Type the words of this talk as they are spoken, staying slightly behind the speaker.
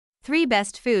3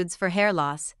 Best Foods for Hair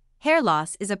Loss. Hair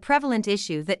loss is a prevalent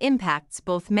issue that impacts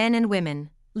both men and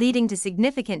women, leading to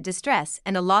significant distress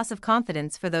and a loss of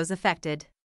confidence for those affected.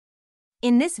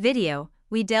 In this video,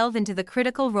 we delve into the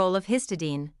critical role of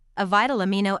histidine, a vital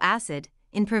amino acid,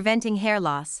 in preventing hair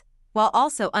loss, while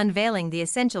also unveiling the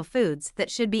essential foods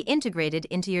that should be integrated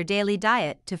into your daily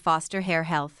diet to foster hair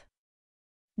health.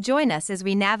 Join us as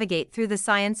we navigate through the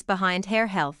science behind hair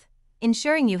health,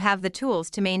 ensuring you have the tools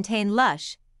to maintain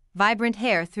lush, vibrant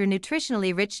hair through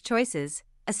nutritionally rich choices.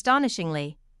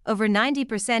 Astonishingly, over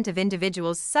 90% of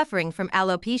individuals suffering from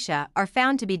alopecia are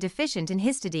found to be deficient in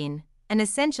histidine, an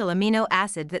essential amino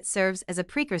acid that serves as a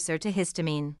precursor to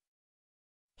histamine.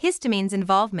 Histamine's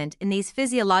involvement in these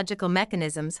physiological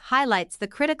mechanisms highlights the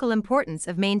critical importance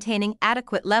of maintaining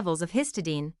adequate levels of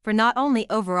histidine for not only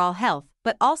overall health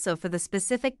but also for the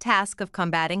specific task of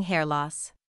combating hair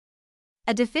loss.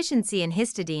 A deficiency in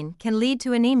histidine can lead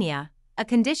to anemia, a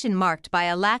condition marked by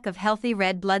a lack of healthy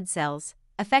red blood cells,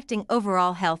 affecting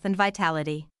overall health and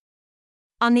vitality.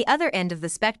 On the other end of the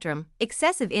spectrum,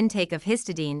 excessive intake of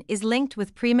histidine is linked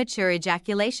with premature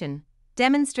ejaculation,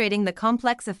 demonstrating the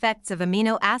complex effects of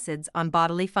amino acids on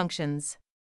bodily functions.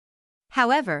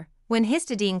 However, when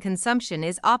histidine consumption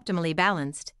is optimally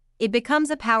balanced, it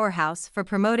becomes a powerhouse for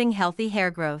promoting healthy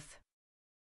hair growth.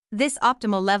 This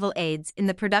optimal level aids in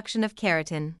the production of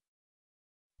keratin,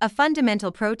 a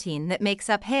fundamental protein that makes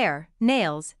up hair,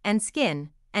 nails, and skin,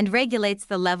 and regulates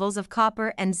the levels of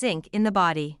copper and zinc in the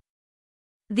body.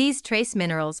 These trace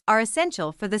minerals are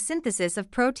essential for the synthesis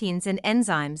of proteins and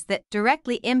enzymes that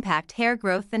directly impact hair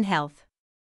growth and health.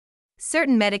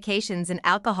 Certain medications and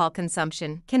alcohol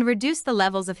consumption can reduce the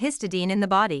levels of histidine in the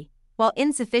body, while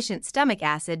insufficient stomach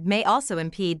acid may also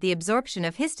impede the absorption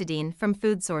of histidine from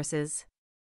food sources.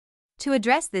 To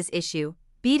address this issue,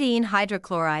 betaine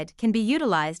hydrochloride can be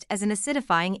utilized as an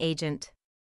acidifying agent.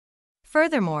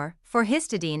 Furthermore, for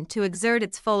histidine to exert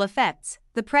its full effects,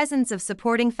 the presence of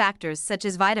supporting factors such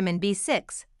as vitamin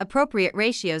B6, appropriate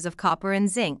ratios of copper and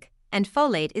zinc, and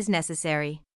folate is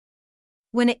necessary.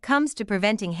 When it comes to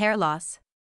preventing hair loss,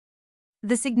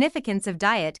 the significance of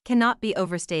diet cannot be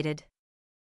overstated.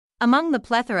 Among the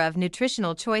plethora of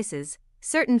nutritional choices,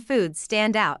 certain foods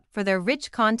stand out for their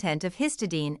rich content of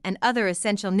histidine and other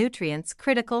essential nutrients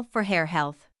critical for hair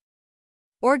health.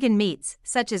 Organ meats,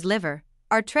 such as liver,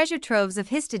 are treasure troves of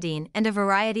histidine and a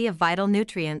variety of vital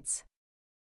nutrients.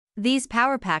 These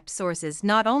power-packed sources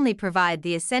not only provide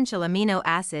the essential amino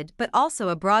acid but also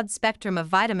a broad spectrum of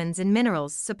vitamins and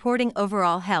minerals supporting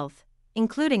overall health,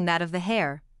 including that of the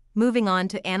hair. Moving on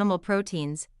to animal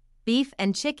proteins, beef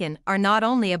and chicken are not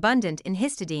only abundant in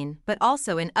histidine but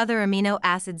also in other amino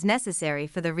acids necessary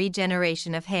for the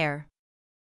regeneration of hair.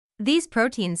 These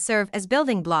proteins serve as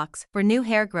building blocks for new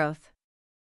hair growth,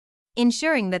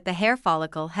 ensuring that the hair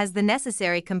follicle has the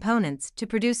necessary components to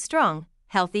produce strong,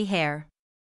 healthy hair.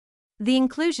 The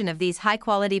inclusion of these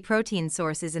high-quality protein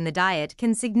sources in the diet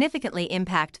can significantly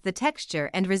impact the texture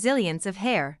and resilience of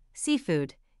hair.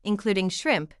 Seafood, including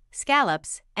shrimp,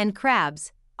 scallops, and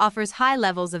crabs, offers high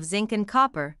levels of zinc and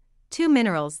copper, two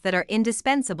minerals that are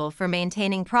indispensable for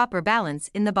maintaining proper balance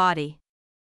in the body.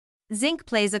 Zinc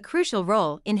plays a crucial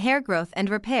role in hair growth and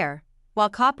repair, while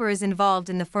copper is involved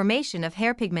in the formation of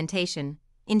hair pigmentation,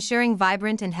 ensuring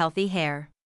vibrant and healthy hair.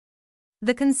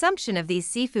 The consumption of these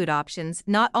seafood options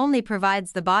not only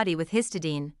provides the body with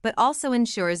histidine but also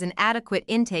ensures an adequate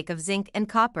intake of zinc and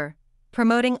copper,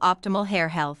 promoting optimal hair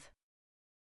health.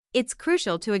 It's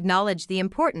crucial to acknowledge the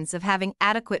importance of having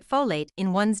adequate folate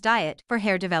in one's diet for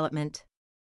hair development.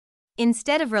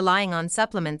 Instead of relying on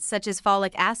supplements such as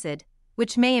folic acid,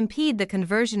 which may impede the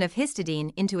conversion of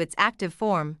histidine into its active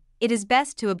form, it is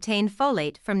best to obtain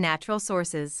folate from natural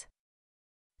sources.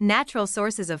 Natural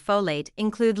sources of folate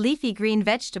include leafy green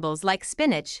vegetables like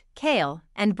spinach, kale,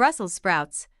 and Brussels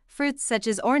sprouts, fruits such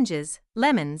as oranges,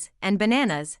 lemons, and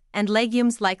bananas, and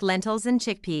legumes like lentils and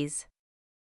chickpeas.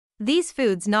 These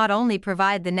foods not only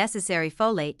provide the necessary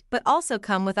folate but also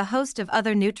come with a host of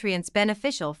other nutrients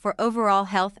beneficial for overall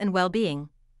health and well-being,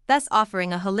 thus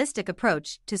offering a holistic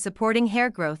approach to supporting hair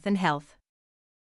growth and health.